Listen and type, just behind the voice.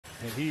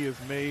And he has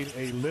made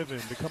a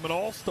living, become an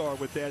all-star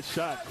with that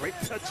shot. Great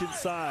touch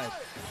inside.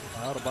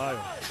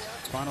 Adebayo.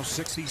 Final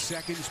 60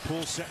 seconds.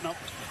 Poole setting up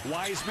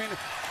Wiseman.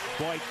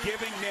 Boy,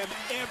 giving them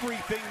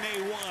everything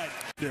they want.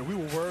 Yeah, we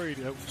were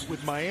worried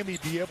would Miami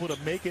be able to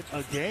make it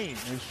a game,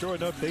 and sure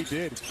enough, they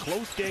did.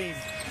 Close game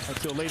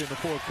until late in the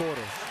fourth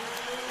quarter.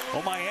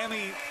 Well,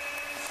 Miami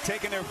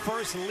taking their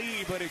first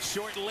lead, but it's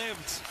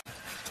short-lived.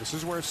 This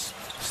is where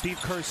Steve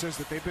Kerr says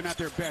that they've been at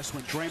their best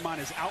when Draymond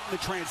is out in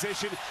the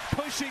transition,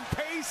 pushing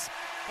pace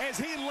as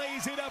he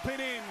lays it up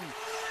and in.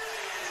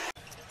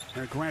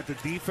 And Grant, the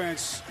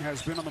defense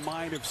has been on the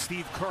mind of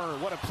Steve Kerr.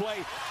 What a play.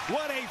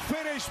 What a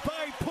finish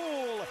by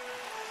Poole.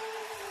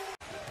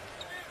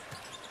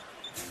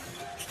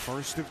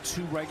 First of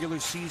two regular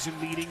season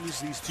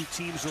meetings. These two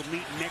teams will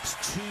meet next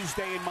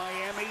Tuesday in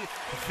Miami.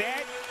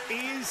 That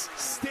is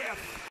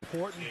Steph.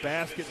 Important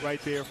basket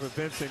right there for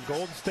Vincent.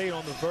 Golden State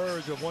on the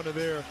verge of one of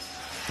their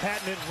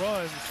patented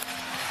runs.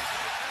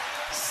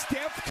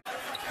 Steph.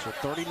 So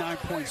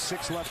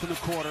 39.6 left in the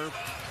quarter.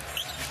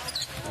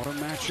 What a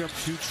matchup,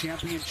 two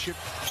championship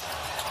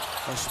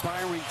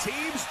aspiring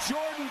teams.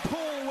 Jordan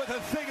Poole with a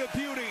thing of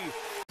beauty.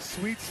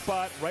 Sweet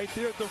spot right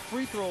there at the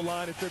free throw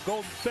line if they're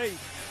Golden State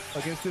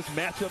against this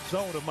matchup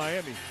zone of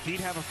Miami. He'd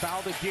have a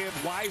foul to give.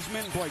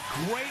 Wiseman, boy,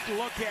 great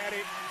look at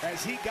it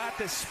as he got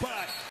the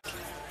spot.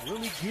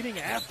 Really getting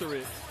after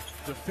it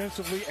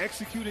defensively,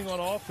 executing on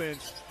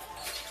offense.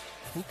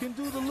 Who can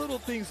do the little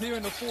things here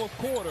in the fourth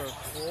quarter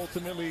will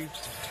ultimately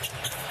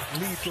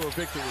lead to a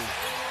victory.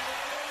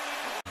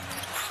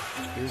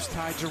 Here's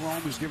Ty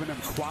Jerome, who's given them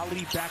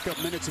quality backup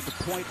minutes at the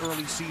point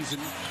early season.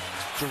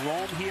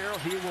 Jerome here,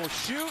 he will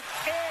shoot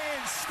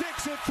and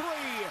sticks a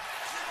three.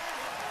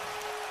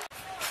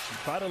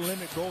 Try to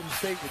limit Golden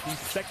State with these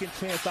second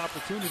chance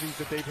opportunities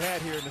that they've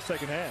had here in the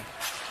second half.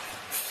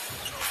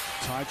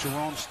 Ty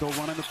Jerome still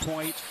running the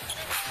point.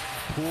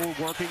 Poole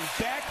working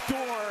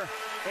backdoor,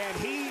 and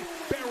he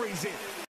buries it.